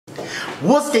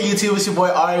What's good, YouTube? It's your boy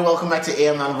Ari. Welcome back to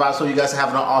AM9 Vibes. Hope you guys are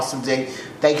having an awesome day.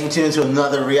 Thank you for tuning into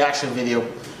another reaction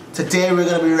video. Today we're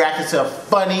going to be reacting to a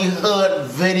funny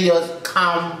hood videos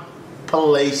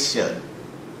compilation.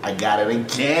 I got it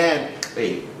again.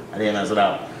 Wait, I didn't mess it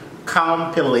up.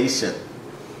 Compilation.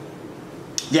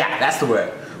 Yeah, that's the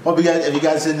word. Hope you guys, if you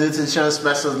guys are new to the channel,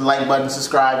 smash the like button,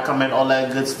 subscribe, comment, all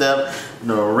that good stuff. You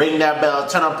know, ring that bell,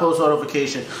 turn on post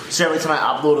notification. So every time I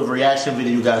upload a reaction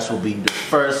video, you guys will be the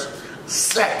first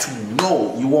set to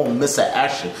know. You won't miss an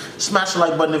action. Smash the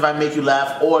like button if I make you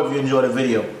laugh or if you enjoy the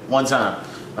video. One time.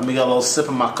 Let me get a little sip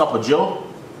of my cup of joe.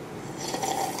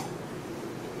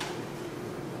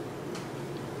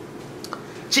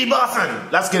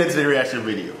 G-Bossin'! Let's get into the reaction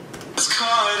video. It's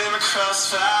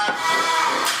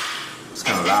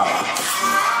kind of loud.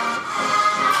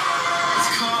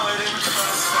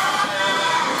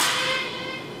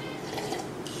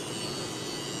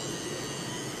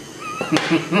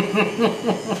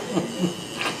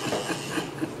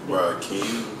 Bro, can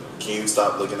you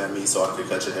stop looking at me so I can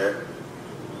cut your hair?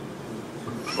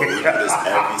 Bro, we do this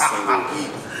every single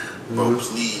week. Bro,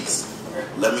 please,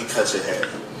 let me cut your hair.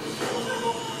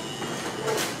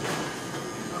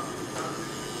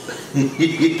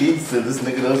 He said this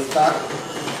nigga don't stop.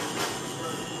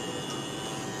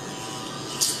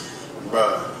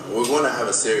 Bro, we're going to have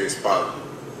a serious problem.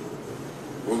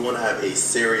 We're going to have a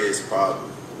serious problem.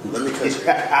 Let me cut your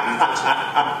hair. Let me cut your hair.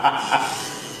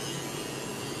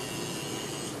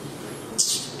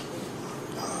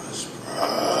 Gosh, bro.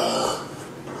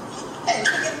 Hey,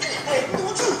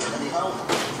 what you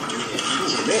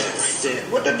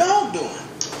doing? What the dog doing?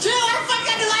 Chill, I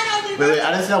fucking the light on me, Wait,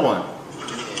 I didn't see that one.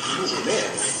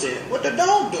 What the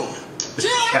dog doing?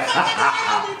 Chill, I fucking the light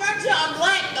on me, bro. Chill, I'm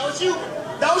black. Don't shoot.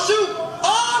 Don't shoot.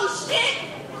 Oh, shit.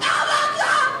 Oh, my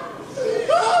God.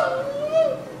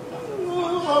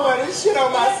 Oh, this shit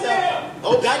on myself.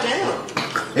 Oh, goddamn.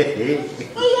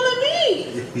 What you at me?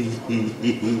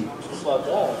 Fuck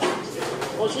up.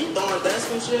 Oh, she throwing that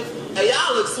some shit. Hey,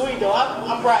 y'all look sweet, though.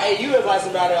 I'm proud. Hey, you look like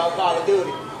somebody on Call of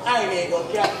Duty. I ain't even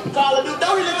gonna count. Call of Duty.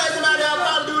 Don't you look like somebody on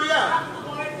Call of Duty, yeah?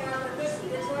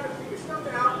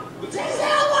 What's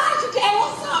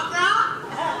up, bro?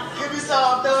 Give me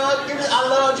some, thug. Give me. I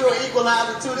loved you an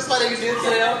equalizer too. This what they did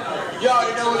tell. You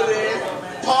already know what it is.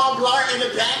 Paul Blart in the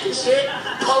back and shit.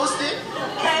 Posted.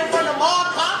 Came from the mall.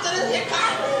 Popped to this hip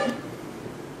hop.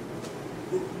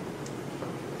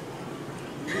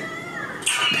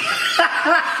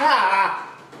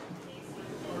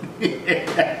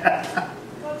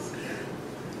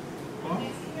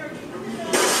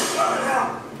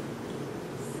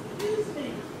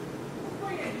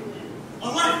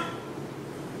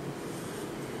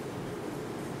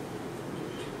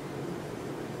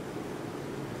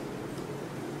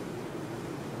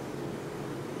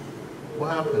 What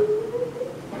happened?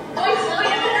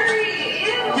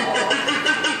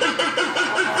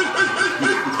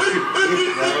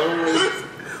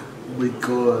 Oh my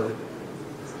God.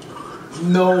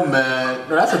 No, man.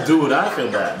 No, that's a dude. I don't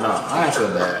feel bad. No, I don't feel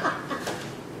bad.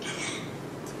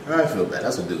 I don't feel bad.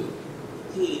 That's a dude.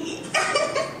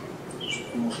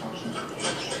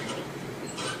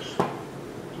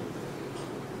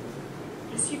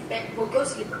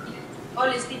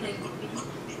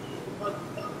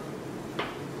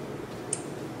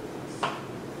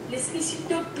 Laisse-moi s'il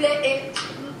te plaît.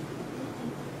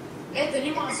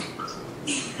 Donnez-moi un son.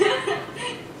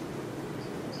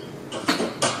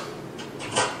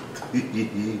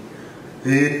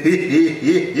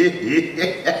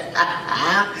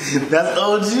 That's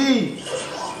OG.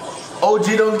 OG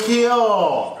don't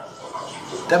kill.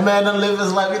 That man don't live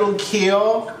his life. He don't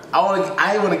kill.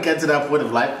 I ain't want to get to that point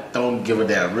of life. Don't give a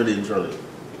damn. Really and truly.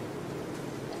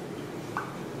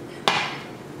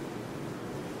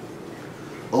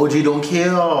 OG don't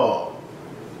kill.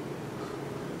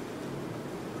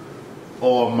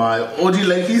 Oh my. OG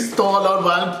like he stole out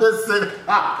one person.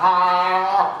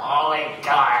 Oh my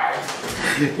God.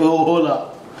 Oh, hold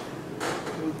up.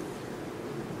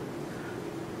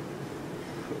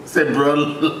 Said, bro,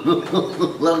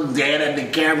 look dead at the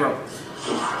camera.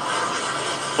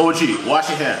 OG, wash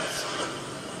your hands.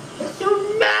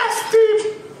 You nasty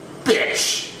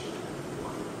bitch.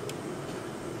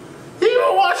 He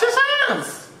don't wash his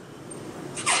hands.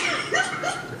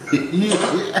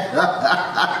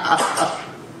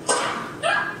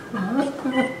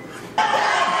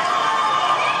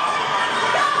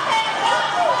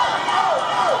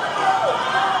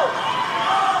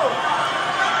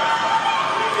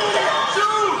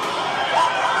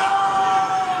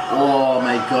 Oh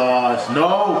my gosh,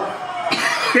 no!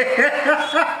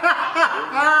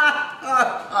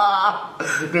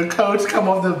 The coach come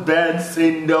off the bed and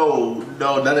say no,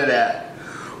 none of that.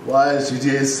 Why is she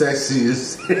just sexy?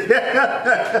 This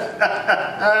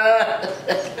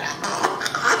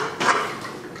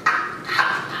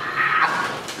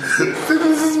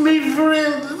is me for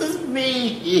real. This is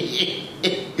me.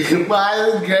 Why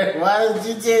is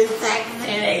she just sexy?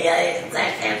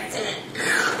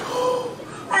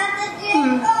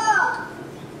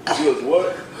 She was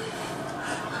what?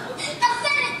 I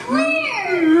said it clear.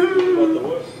 What the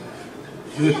what?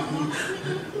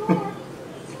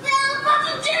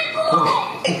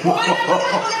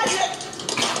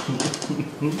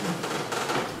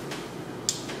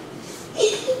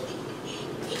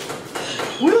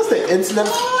 What is the internet?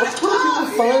 Where do people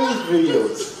find these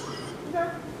videos?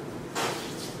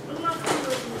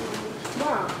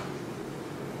 Mom,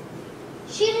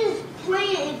 she just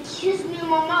playing and kissed me in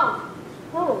my mouth.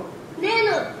 Oh,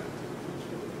 Nana.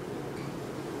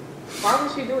 Why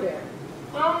would she do that?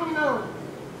 I don't know.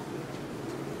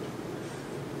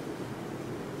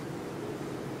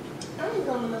 I ain't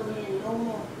coming over here no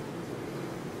more.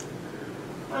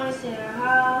 I ain't saying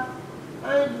hi. I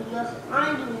ain't doing nothing. I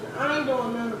ain't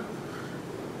doing nothing.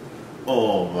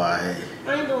 Oh my. I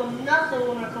ain't doing nothing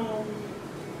when I come over here.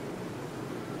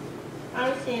 I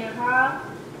ain't saying hi.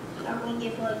 I'm gonna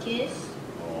give her a kiss.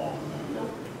 Oh man.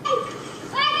 Nope.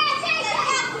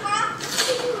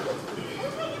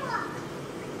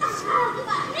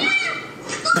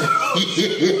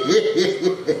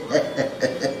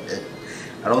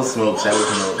 I don't smoke, so I don't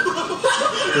smoke.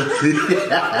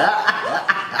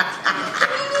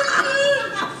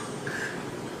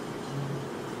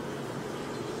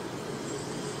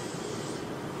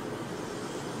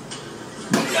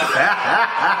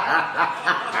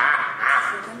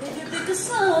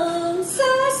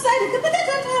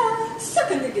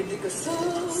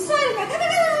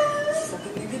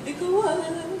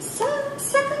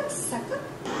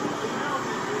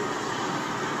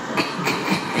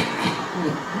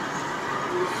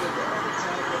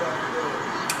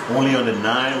 Only on the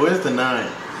 9? Where's the 9?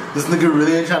 This nigga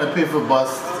really ain't trying to pay for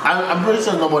bus. I'm pretty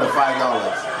sure no more than $5.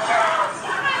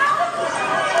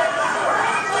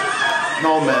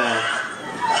 No, man.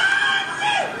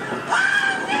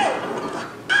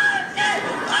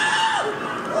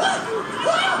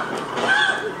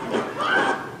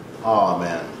 Oh,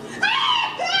 man.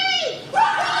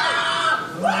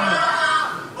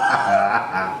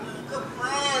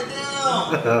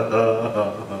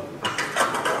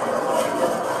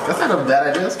 That's not a bad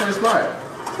idea. That's pretty smart.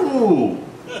 Ooh.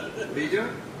 What are you doing?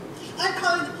 I'm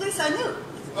calling the police on you.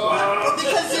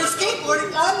 Because they're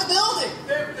skateboarding on the building.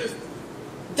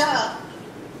 Duh.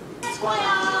 That's why I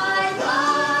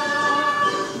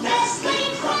love Nestle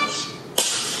Crunch.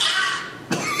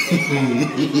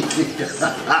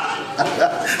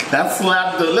 That slap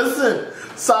though. Listen,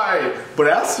 sorry, but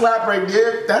that slap right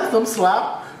there, that's them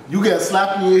slap. You get a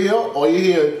slap in your ear or you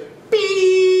hear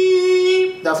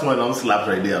beep. That's one of them slaps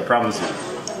right there, I promise you.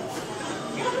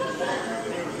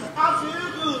 I feel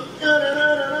good.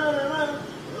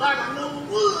 Like I know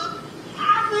wood. I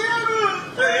feel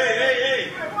good. Hey.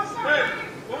 What's up? Hey,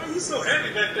 why are you so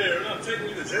heavy back there and not taking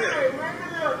me to jail? Hey, man,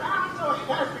 I'm so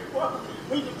happy, bro.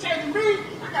 When you taking me,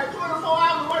 I got 24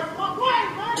 hours away from my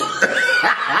wife, man.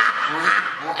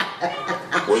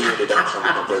 What year did Donald Trump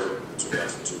become president?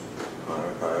 2002.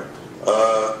 Alright.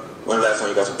 When the last time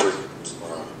you got some prison?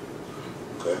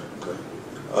 Okay.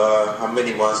 How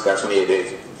many months got 28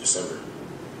 days? December.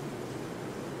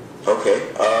 Okay.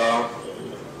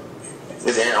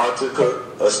 Is Antarctica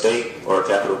a state or a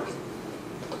capital?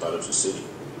 I thought it was a city.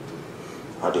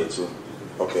 I did too.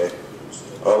 Okay.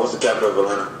 What's the capital of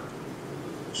Atlanta?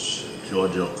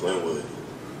 Georgia. Glenwood.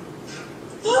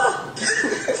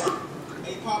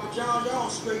 Hey, Papa John, y'all on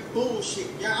straight bullshit.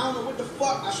 Y'all, I don't know what the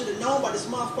fuck. I should have known by this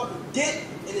motherfucking dick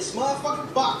in this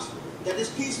motherfucking box that this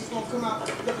piece was gonna come out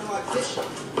looking like this shit.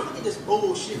 Look at this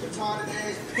bullshit, retarded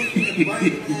ass, pinky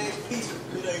brain ass piece.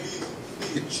 It ain't easy.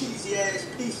 Cheesy ass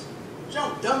piece.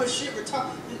 Y'all dumb as shit,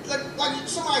 retarded. Like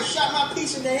somebody shot my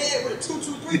piece in the head with a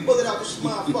 223 bullet out this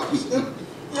motherfucker.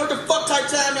 You know what the fuck type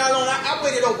time y'all on? I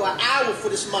waited over an hour for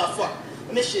this motherfucker.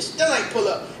 And this shit still ain't pull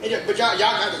up. And but y'all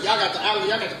got the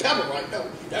pepper right though.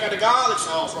 Y'all got the garlic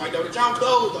sauce right though. The John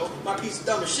clothes though. My piece is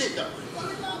dumb as shit though. What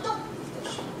the y'all doing?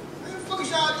 What the fuck is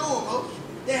y'all doing, bro?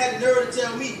 They had the nerve to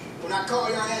tell me when I called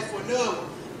y'all asked for another one.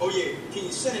 Oh yeah, can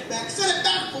you send it back? Send it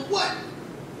back for what?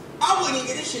 I wouldn't even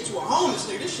get this shit to a homeless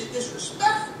nigga. This shit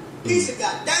disrespectful. Pizza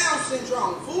got Down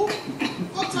syndrome, fool.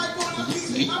 What type of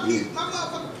pizza? My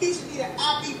motherfucking pizza need an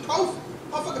ibuprofen.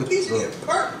 Motherfucking pizza need a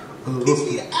perk. Pizza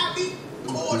need an IV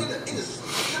poured in the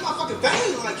motherfucking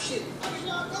vein like shit. What is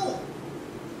y'all doing?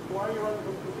 Why are you running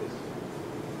from the police?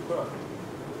 Look,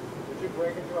 did you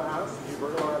break into a house? Did you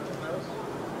burglarize a house?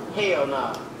 Hell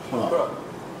nah. Look,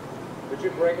 did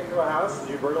you break into a house? Did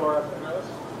you burglarize a house?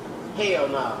 Hell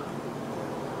nah.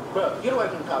 Bro, get away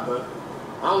from the cop, bro.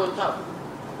 I don't want to talk.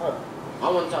 What? I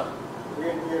don't want to talk. You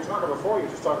were talking before, you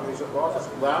were just talking to these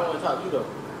officers. But I don't want to talk to you, though.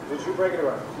 Did you break into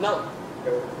a house? No.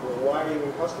 Okay, well, why are you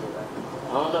in custody then?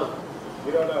 I don't know.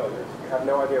 You don't know. You have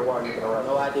no idea why you've been arrested.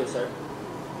 No idea, sir.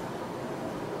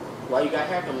 Why you got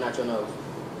hair coming out your nose?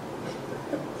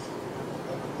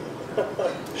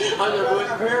 I'm just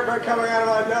bullshitting. Hair coming out of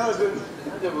my nose.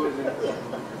 I'm just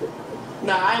bullshitting.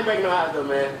 Nah, I ain't breaking no house, though,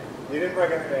 man. You didn't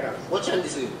break into the house. What channel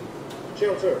this is?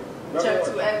 Chill too. Channel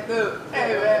 2, act good.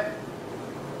 Hey, man.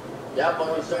 Y'all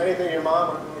boys, Is there anything your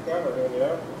mom or anything like that are doing, you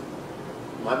know?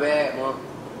 My bad, Mom.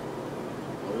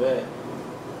 My bad.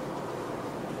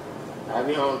 I'll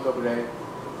be home in a couple days.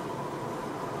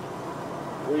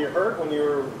 Were you hurt when you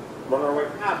were running away?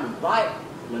 I my bite,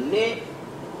 my neck,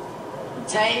 my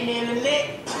tail in the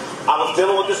neck. I was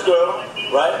dealing with this girl,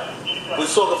 right? We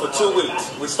was talking for 2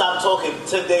 weeks. We stopped talking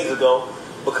 10 days ago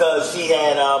because she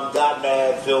had got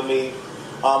mad, feel me,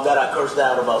 that I cursed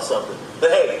out about something.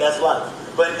 But hey, that's life.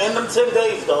 But in them 10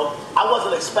 days though, I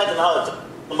wasn't expecting her to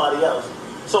somebody else.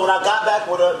 So when I got back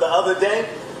with her the other day,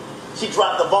 she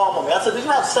dropped the bomb on me. I said, did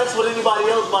you have sex with anybody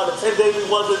else by the 10 days we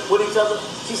wasn't with each other?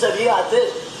 She said, yeah, I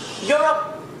did. You're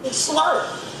a slut.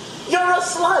 You're a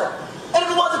slut. And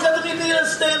if it wasn't because of me being a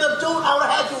stand-up dude, I would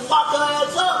have had you lock her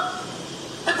ass up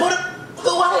and put her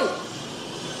away.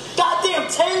 Goddamn,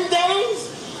 10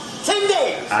 days? 10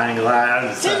 days. I ain't gonna lie, I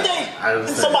understand. 10 days. I And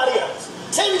understand. somebody else.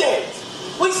 10 days.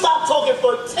 We stopped talking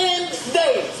for 10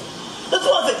 days. This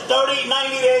wasn't 30,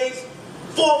 90 days,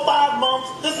 4 or 5 months.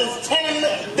 This is 10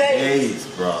 days. Days,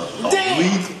 bro. A Damn.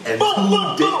 week and Boom,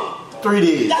 boom, 2 days. boom. 3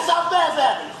 days. That's how fast it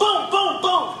happened. Boom, boom,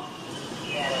 boom.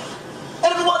 And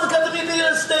if it wasn't because of me being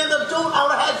a stand-up dude, I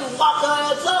would have had you lock her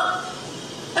ass up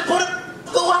and put her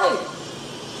away.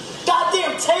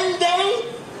 Goddamn, 10 days?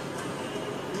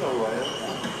 You know who I am.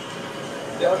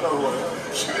 Y'all know who I am.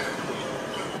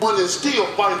 One is still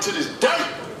fighting to this day.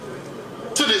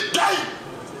 To this day.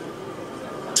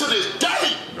 To this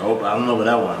day. Nope, I don't know about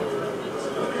that one.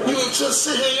 You just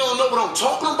sit here and you don't know what I'm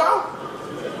talking about?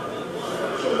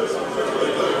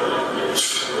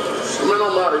 Man,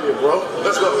 I'm out of here, bro.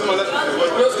 Let's go. Come on,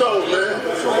 let's go, man.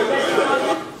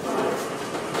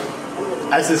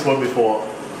 I said this one before.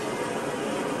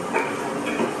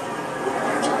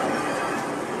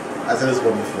 I said this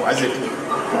one before. I said,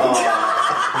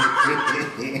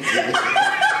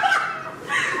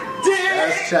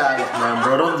 that's childish, man,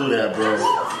 bro. Don't do that, bro.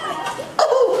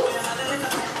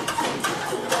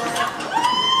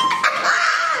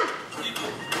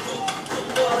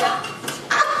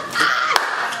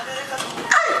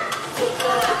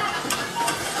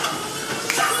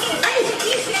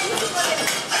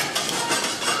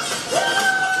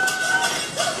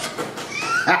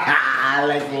 I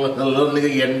like a little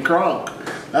nigga getting crunk.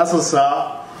 That's what's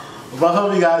up. But I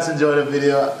hope you guys enjoyed the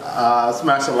video.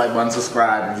 Smash the like button,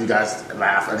 subscribe if you guys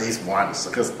laugh at least once,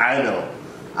 because I know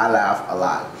I laugh a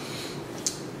lot.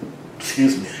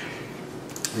 Excuse me.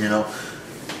 You know,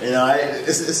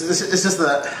 it's just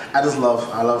that I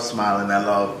love smiling.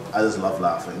 I just love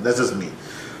laughing. That's just me.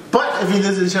 But if you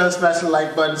did the show, smash the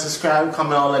like button, subscribe,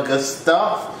 comment, all that good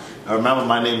stuff. And remember,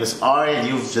 my name is Ari, and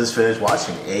you've just finished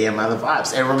watching AM and the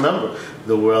Vibes. And remember,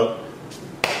 the world.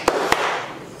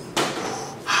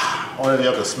 Only if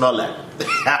y'all can smell that.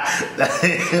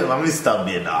 Let me stop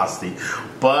being nasty.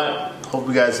 But hope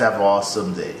you guys have an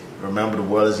awesome day. Remember, the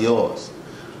world is yours.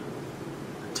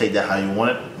 Take that how you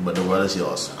want it, but the world is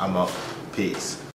yours. I'm out. Peace.